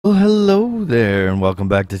Well, hello there, and welcome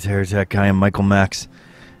back to TerraTech. I am Michael Max,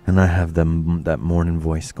 and I have that morning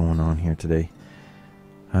voice going on here today.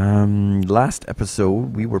 Last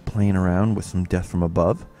episode, we were playing around with some Death from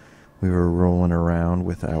Above. We were rolling around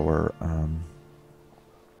with our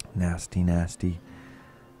nasty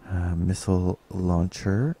missile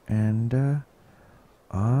launcher, and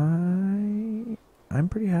I'm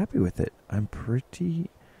pretty happy with it. I'm pretty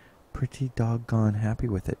doggone happy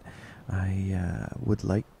with it. I would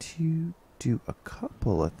like to do a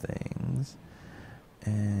couple of things,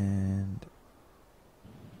 and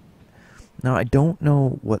now I don't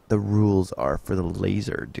know what the rules are for the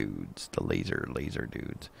laser dudes, the laser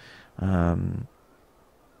dudes,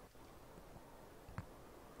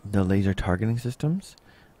 the laser targeting systems.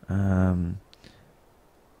 I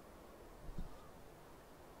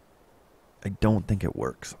don't think it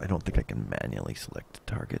works. I don't think I can manually select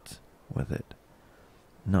targets with it.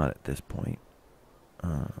 Not at this point.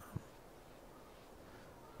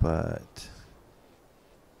 But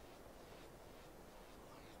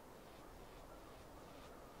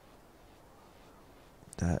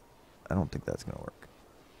that, I don't think that's going to work.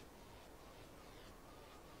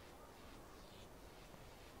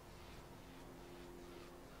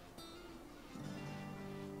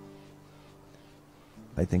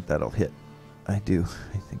 I think that'll hit. I do.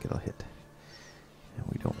 I think it'll hit. And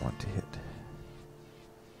we don't want to hit.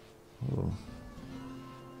 Oh.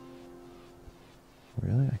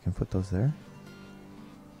 Really? I can put those there?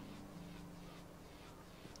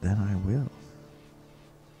 Then I will.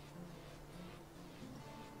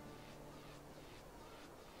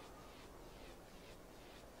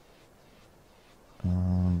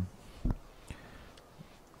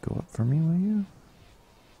 Go up for me, will you?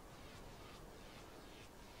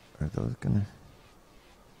 Are those gonna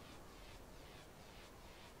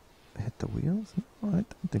hit the wheels? No, I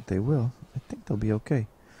don't think they will. I think they'll be okay.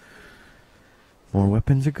 More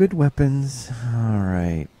weapons are good weapons.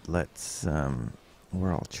 Alright, let's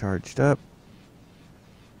we're all charged up.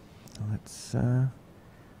 Let's go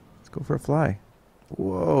for a fly.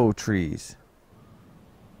 Whoa, trees.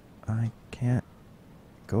 I can't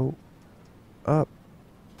go up.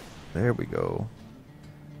 There we go.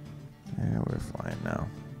 Yeah, we're flying now.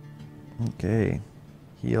 Okay.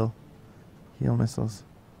 Heal. Heal missiles.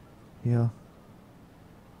 Heal.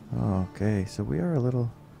 Okay, so we are a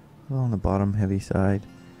little on the bottom heavy side.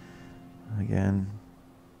 Again.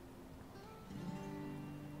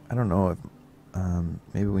 I don't know if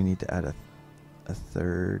maybe we need to add a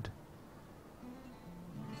third.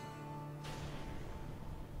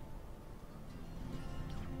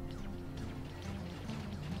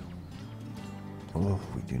 Oh,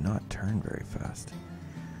 we do not turn very fast.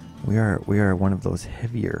 We are one of those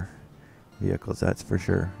heavier vehicles, that's for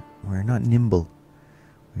sure. We're not nimble.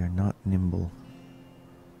 We are not nimble.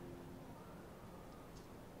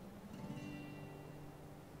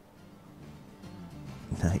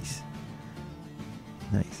 Nice.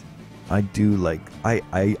 Nice. I do like I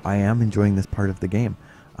am enjoying this part of the game.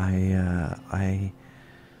 I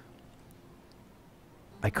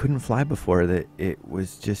couldn't fly before. That it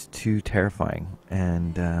was just too terrifying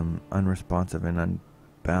and unresponsive and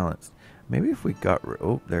unbalanced. Maybe if we got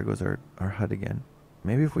oh, there goes our HUD again.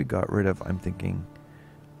 Maybe if we got rid of, I'm thinking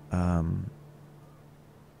Death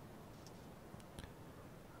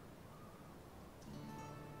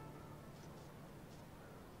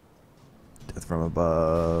from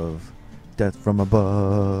above. Death from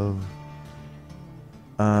above.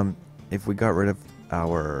 If we got rid of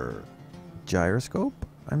our gyroscope,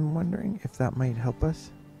 I'm wondering if that might help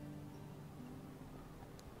us.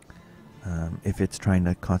 If it's trying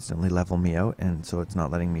to constantly level me out and so it's not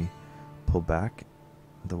letting me pull back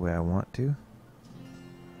the way I want to.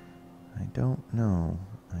 I don't know.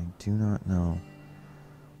 I do not know.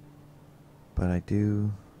 But I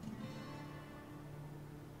do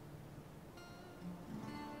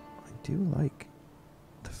like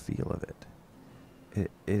the feel of it.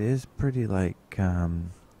 It is pretty like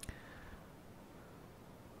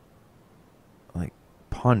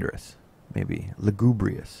ponderous, maybe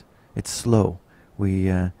lugubrious. It's slow.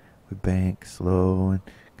 We bank slow and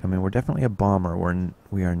come in. We're definitely a bomber.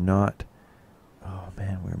 We are not. Oh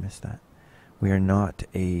man, we missed that. We are not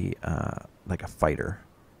a like a fighter.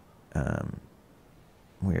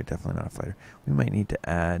 We are definitely not a fighter. We might need to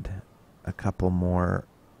add a couple more.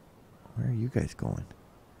 Where are you guys going?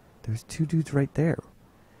 There's two dudes right there.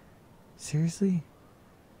 Seriously?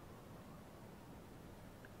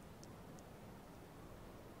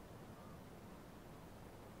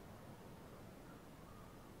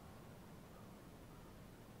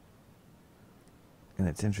 And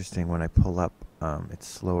it's interesting when I pull up, it's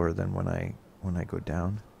slower than when I go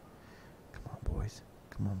down.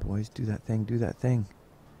 Come on, boys, do that thing, do that thing.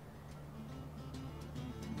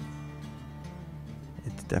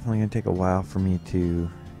 It's definitely going to take a while for me to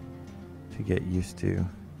get used to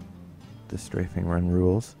the strafing run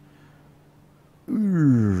rules.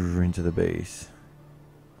 Ooh, into the base.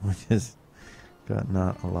 Which has got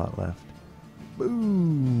not a lot left.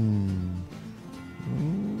 Boom!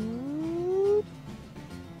 Ooh,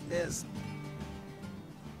 missed.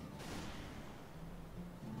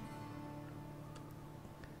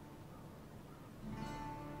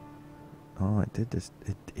 Oh, it did this.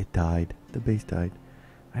 It died. The base died.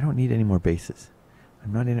 I don't need any more bases.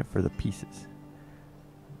 I'm not in it for the pieces.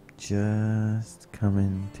 Just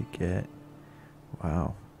coming to get...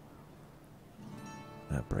 Wow.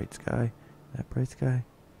 That bright sky. That bright sky.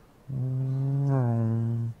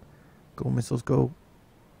 Go missiles, go.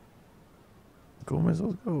 Go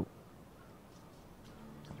missiles, go.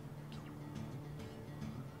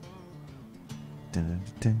 Dun,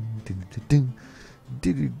 dun, dun, dun,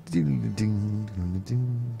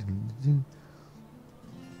 dun.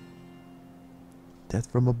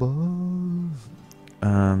 Death from above.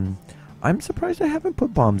 I'm surprised I haven't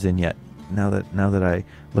put bombs in yet. Now that I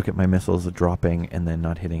look at my missiles dropping and then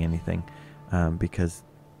not hitting anything, because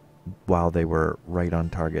while they were right on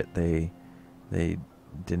target, they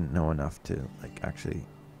didn't know enough to like actually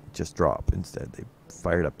just drop. Instead, they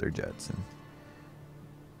fired up their jets and.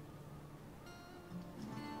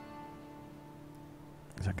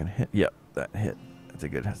 Is that gonna hit? Yep, that hit. That's a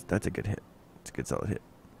good hit. It's a good solid hit.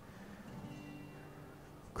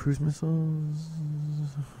 Cruise missiles,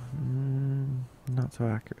 not so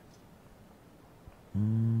accurate.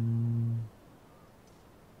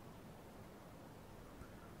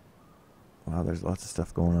 Wow, there's lots of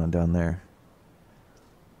stuff going on down there.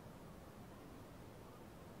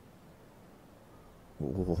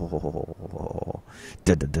 Whoa.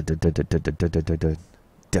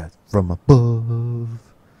 Death from above.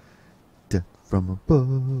 Death from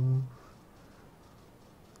above.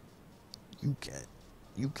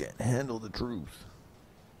 You can't handle the truth.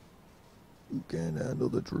 You can't handle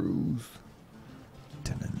the truth.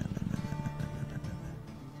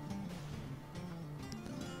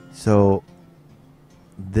 So,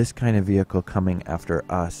 this kind of vehicle coming after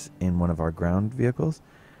us in one of our ground vehicles,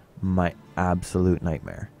 my absolute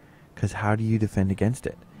nightmare. Because how do you defend against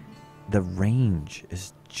it? The range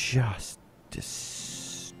is just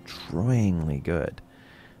destroyingly good.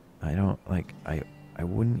 I don't like. I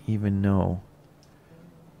wouldn't even know.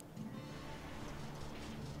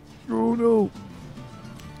 Oh no!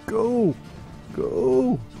 Go,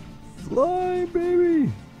 go, fly,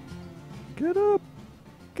 baby! Get up,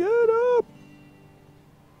 get up!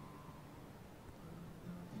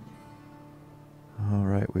 All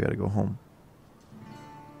right, we gotta go home.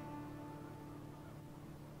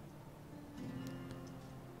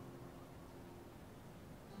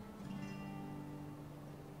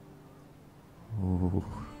 Oh,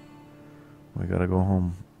 we gotta go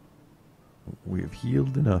home. We've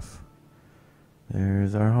healed enough.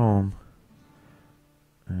 There's our home.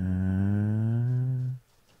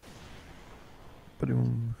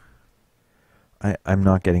 Ba-doom. I'm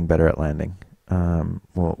not getting better at landing.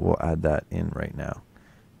 We'll add that in right now.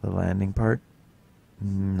 The landing part,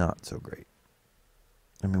 not so great.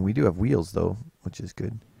 I mean, we do have wheels though, which is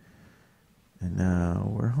good. And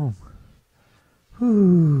now we're home.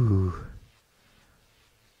 Whew.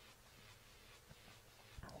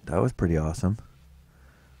 That was pretty awesome.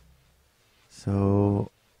 So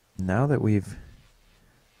now that we've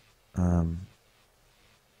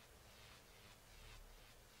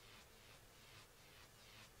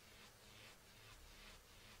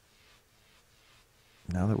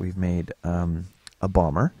made a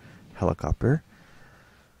bomber, helicopter,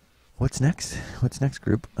 what's next? What's next,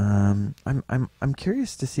 group? I'm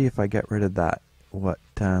curious to see if I get rid of that,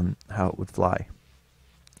 how it would fly.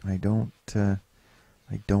 I don't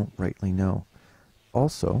rightly know.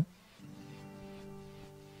 Also,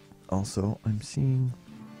 I'm seeing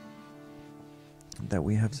that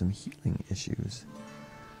we have some healing issues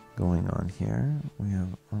going on here. We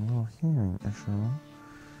have a little healing issue.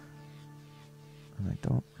 And I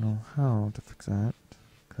don't know how to fix that,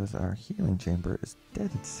 because our healing chamber is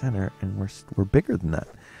dead center, and we're bigger than that.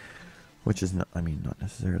 Which is not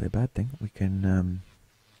necessarily a bad thing. We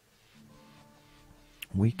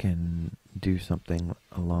can do something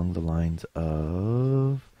along the lines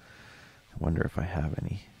of, I wonder if I have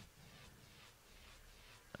any.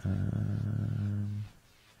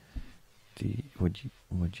 Would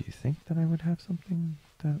you think that I would have something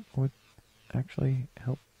that would actually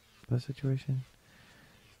help the situation?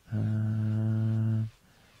 How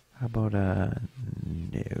about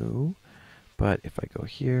no? But if I go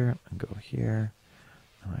here and go here,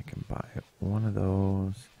 and I can buy one of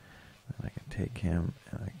those, and I can take him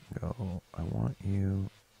and I can go, I want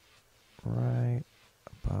you right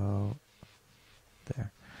about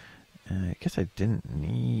there. And I guess I didn't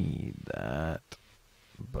need that,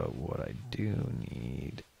 but what I do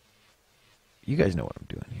need, you guys know what I'm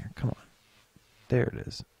doing here. Come on. There it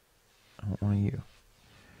is. I want one of you.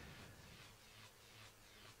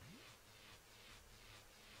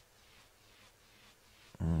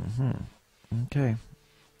 Okay.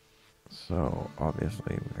 So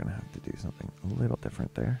obviously we're going to have to do something a little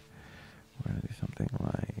different there. We're going to do something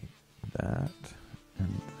like that.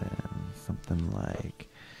 And then something like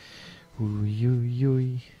ooey ooey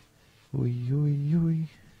ooey. Ooey ooey ooey.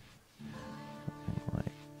 Something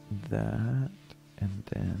like that. And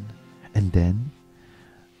then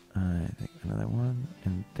I think another one.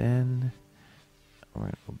 And then we're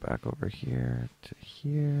going to go back over here to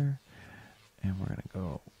here. And we're going to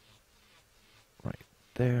go right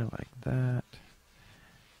there like that.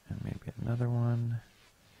 And maybe another one.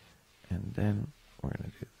 And then we're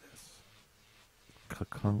going to do this.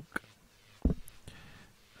 Clunk.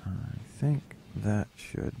 I think that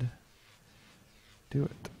should do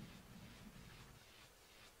it.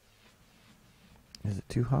 Is it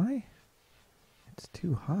too high? It's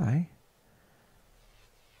too high.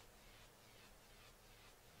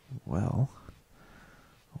 Well,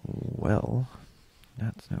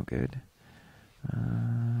 that's no good.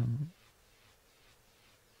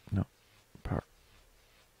 No, power.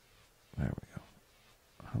 There we go.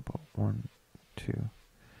 How about 1, 2,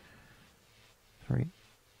 3,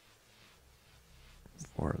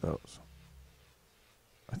 4 of those?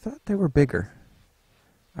 I thought they were bigger.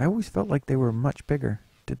 I always felt like they were much bigger.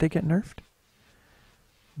 Did they get nerfed?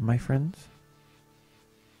 My friends?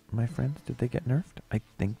 My friends, did they get nerfed? I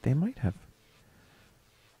think they might have.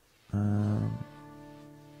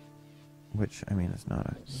 Which, I mean, is not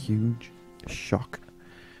a huge shock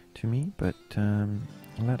to me, but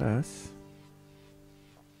let us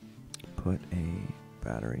put a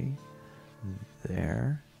battery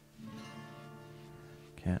there.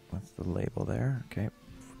 Okay, what's the label there? Okay,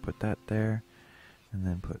 put that there, and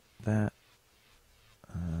then put that.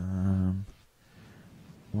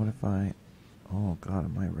 What if I... Oh God,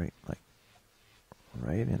 am I right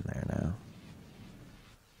in there now?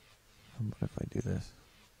 What if I do this?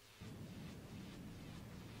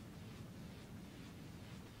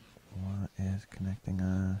 What is connecting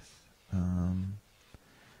us?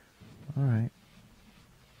 Alright.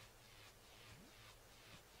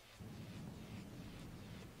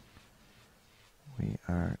 We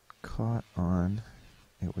are caught on,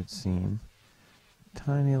 it would seem, a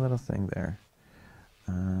tiny little thing there.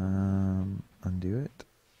 Undo it.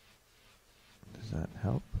 Does that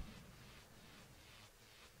help?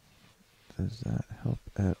 Does that help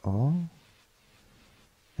at all?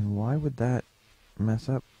 And why would that mess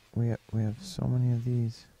up? We have so many of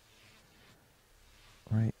these,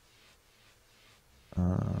 right?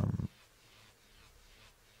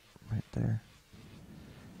 Right there.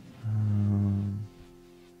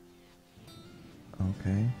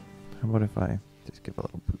 Okay. How about if I just give a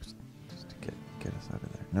little boost just to get us out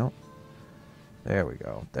of there? No. There we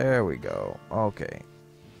go. There we go. Okay.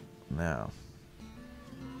 Now.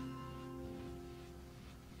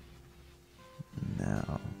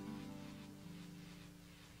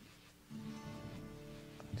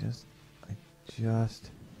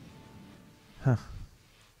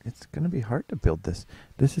 It's gonna be hard to build this.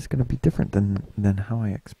 This is gonna be different than how I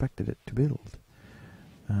expected it to build.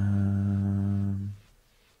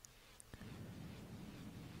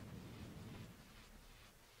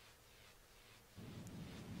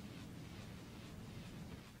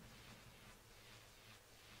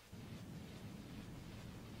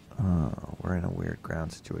 We're in a weird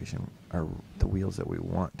ground situation. The wheels that we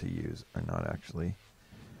want to use are not actually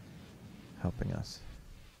helping us.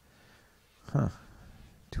 Huh.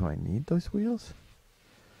 Do I need those wheels?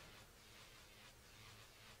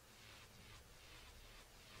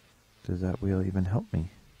 Does that wheel even help me?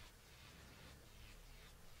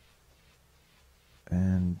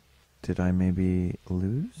 And did I maybe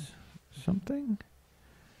lose something?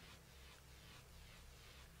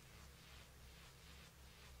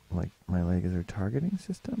 Like my laser targeting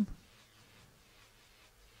system?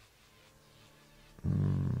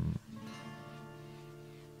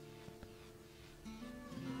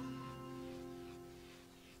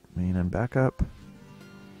 I'm back up.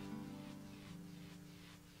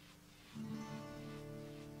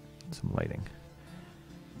 Some lighting.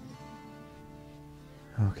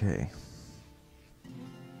 Okay.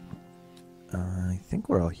 I think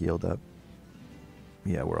we're all healed up.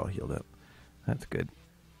 Yeah, we're all healed up. That's good.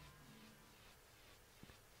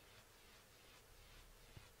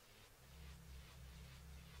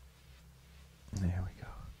 There we go.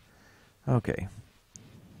 Okay.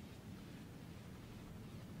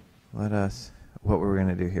 What we're going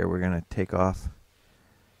to do here, we're going to take off.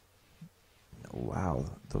 Wow,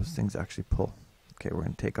 those things actually pull. Okay, we're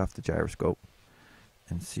going to take off the gyroscope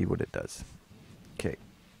and see what it does. Okay.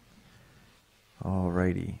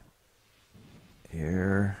 Alrighty.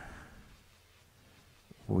 Here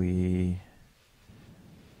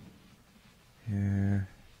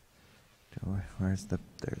where's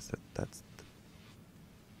that's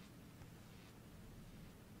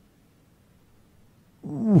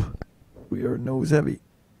ooh, we are nose heavy.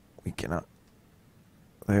 We cannot.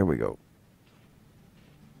 There we go.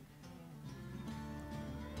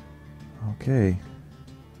 Okay.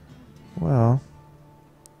 Well,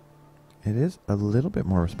 it is a little bit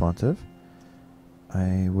more responsive.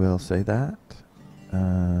 I will say that.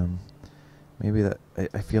 Maybe that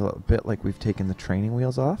I feel a bit like we've taken the training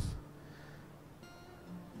wheels off.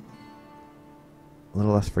 A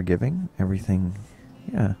little less forgiving. Everything,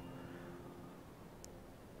 yeah.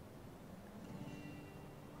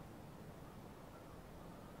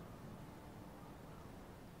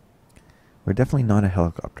 We're definitely not a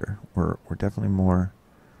helicopter. We're definitely more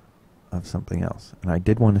of something else. And I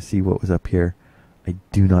did want to see what was up here. I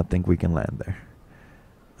do not think we can land there.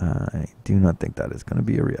 I do not think that is going to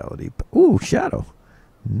be a reality. But, ooh, shadow.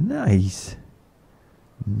 Nice.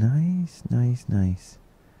 Nice, nice, nice.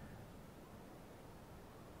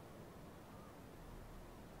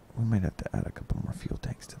 We might have to add a couple more fuel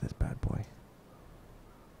tanks to this bad boy.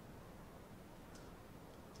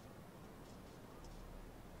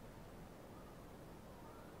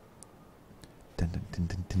 Dun, dun, dun,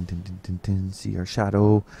 dun, dun, dun, dun, dun, dun. See our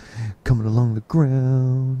shadow coming along the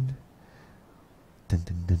ground. Dun,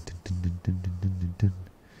 dun, dun, dun, dun, dun, dun, dun, dun, dun.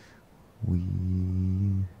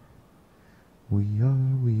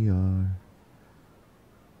 We are.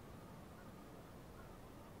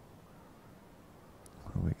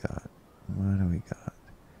 What do we got? What do we got?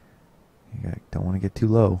 Don't want to get too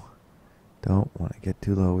low. Don't want to get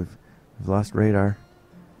too low. We've lost radar.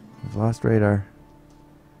 We've lost radar.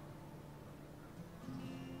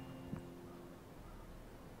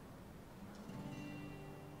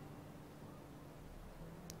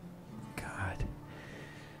 God.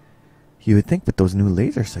 You would think with those new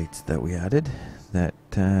laser sights that we added that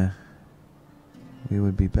we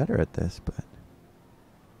would be better at this, but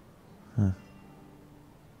huh.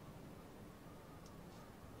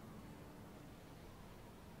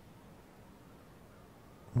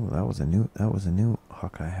 Oh, that was a new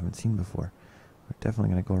Hawkeye I haven't seen before. We're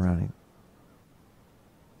definitely gonna go around and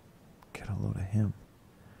get a load of him.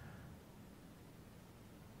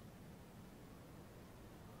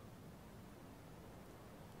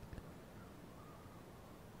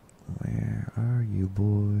 Where are you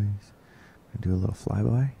boys? Gonna do a little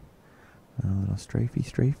flyby, a little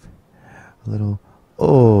strafe, a little.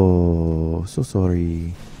 Oh, so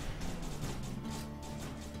sorry.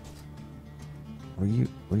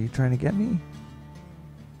 Were you trying to get me?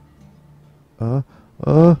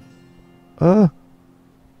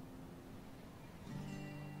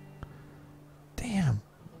 Damn,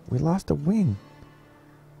 we lost a wing.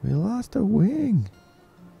 We lost a wing.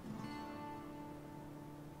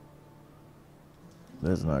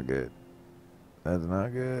 That's not good. That's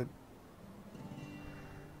not good.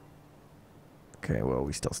 Okay, well,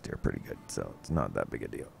 we still steer pretty good, so it's not that big a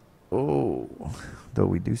deal. Oh, though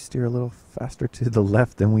we do steer a little faster to the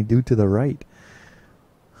left than we do to the right.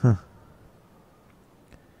 Huh.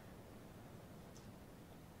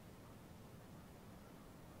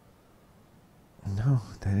 No,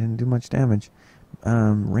 that didn't do much damage.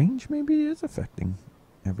 Range maybe is affecting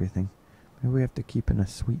everything. Maybe we have to keep in a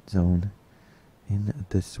sweet zone. In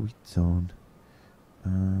the sweet zone.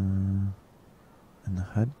 And the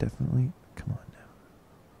HUD definitely. Come on now.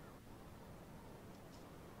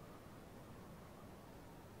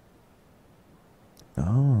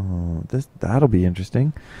 Oh, that'll be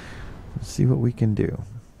interesting. Let's see what we can do.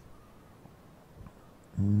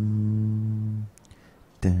 Dun,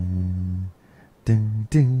 dun,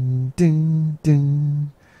 dun, dun,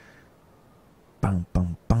 dun. Bum,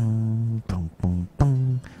 bum, bum, bum, bum,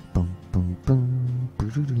 bum, bum, bum, bum,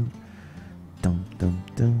 boo-doo-doo. Dum, dum,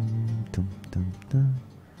 dum, dum, dum, dum.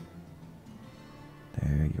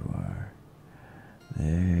 There you are.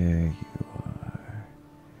 There you are.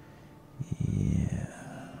 Yeah.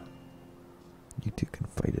 You two can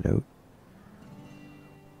fight it out.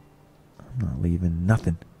 I'm not leaving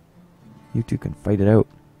nothing. You two can fight it out.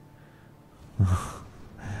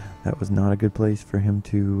 That was not a good place for him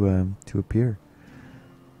to appear.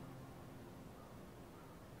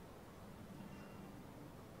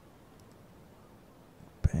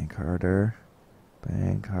 Bank harder.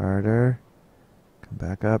 Bank harder. Come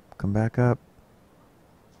back up. Come back up.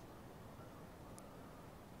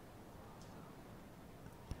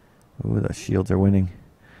 Oh, the shields are winning.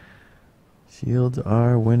 Shields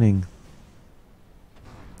are winning.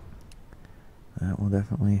 That will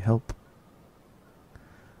definitely help.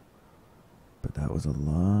 But that was a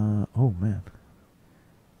lot. Oh, man.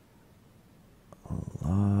 A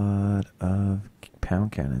lot of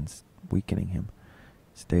pound cannons weakening him.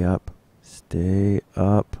 Stay up. Stay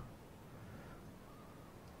up.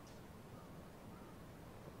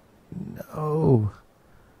 No.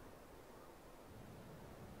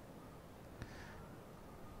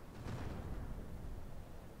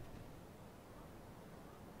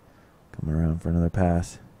 Coming around for another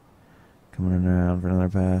pass. Coming around for another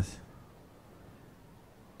pass.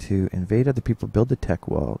 To invade other people, build the tech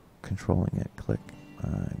while controlling it. Click.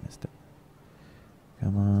 I missed it.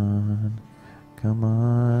 Come on. Come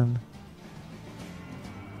on.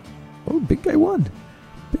 Oh, big guy won.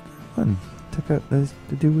 Big guy won. Took out the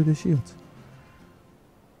dude with the shields.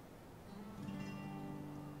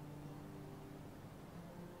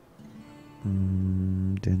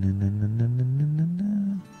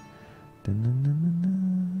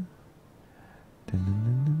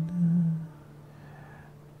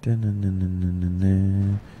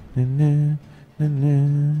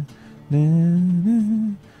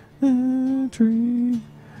 Tree,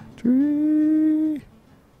 tree.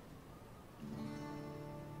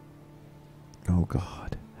 Oh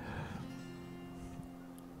God.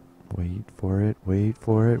 Wait for it, wait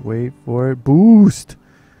for it, wait for it. Boost!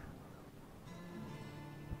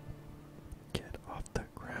 Get off the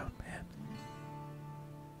ground, man.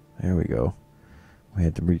 There we go. We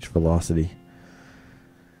had to reach velocity.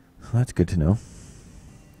 Well, that's good to know.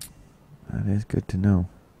 That is good to know.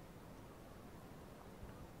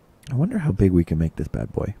 I wonder how big we can make this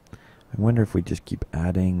bad boy. I wonder if we just keep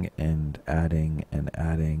adding and adding and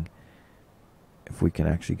adding, if we can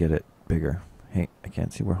actually get it bigger. Hey, I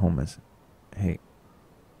can't see where home is. Hey.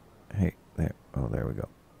 Hey, there. Oh, there we go.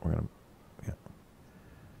 We're gonna, yeah.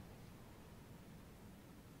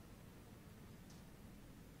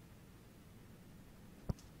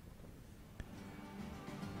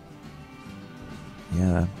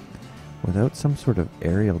 Yeah, without some sort of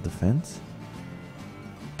aerial defense,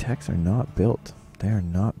 techs are not built. They are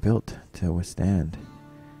not built to withstand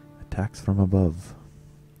attacks from above.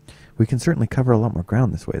 We can certainly cover a lot more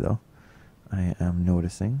ground this way, though. I am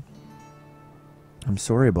noticing. I'm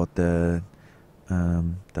sorry about the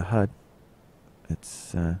HUD.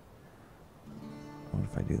 It's what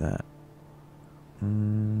if I do that?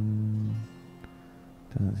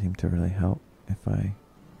 Doesn't seem to really help if I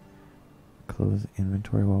close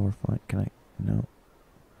inventory while we're flying. Can I? No.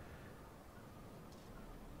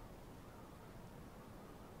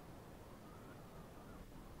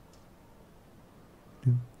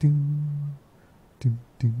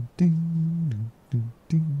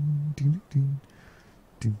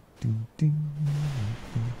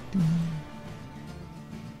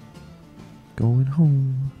 Going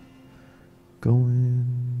home. Going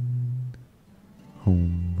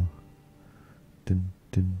home. Dun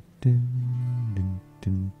dun dun dun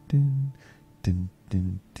dun dun dun dun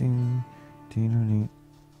dun dun.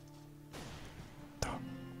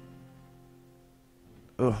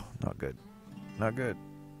 Oh, not good. Not good.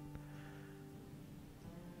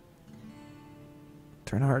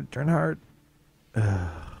 Turn hard, turn hard.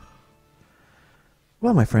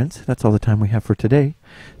 Well, my friends, that's all the time we have for today.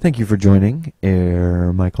 Thank you for joining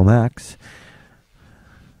Air Michael Max.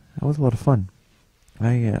 That was a lot of fun.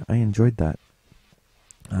 I enjoyed that.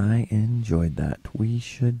 I enjoyed that. We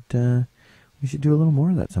should do a little more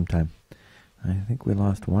of that sometime. I think we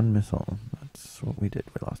lost one missile. That's what we did.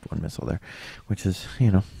 We lost one missile there, which is,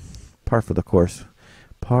 par for the course.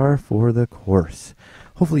 Par for the course.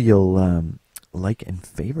 Hopefully you'll like and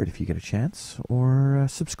favorite if you get a chance, or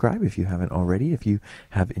subscribe if you haven't already. If you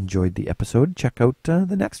have enjoyed the episode, check out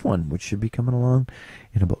the next one, which should be coming along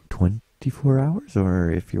in about 24 hours, or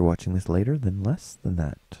if you're watching this later, then less than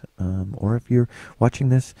that. Or if you're watching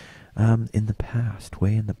this in the past,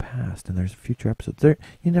 way in the past, and there's future episodes there,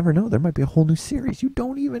 you never know. There might be a whole new series. You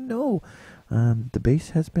don't even know. The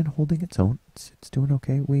base has been holding its own. It's doing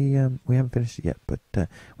okay. We haven't finished it yet, but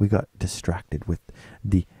we got distracted with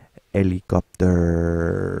the helicopter.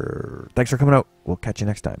 Thanks for coming out. We'll catch you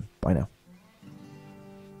next time. Bye now.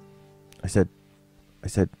 I said,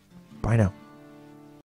 bye now.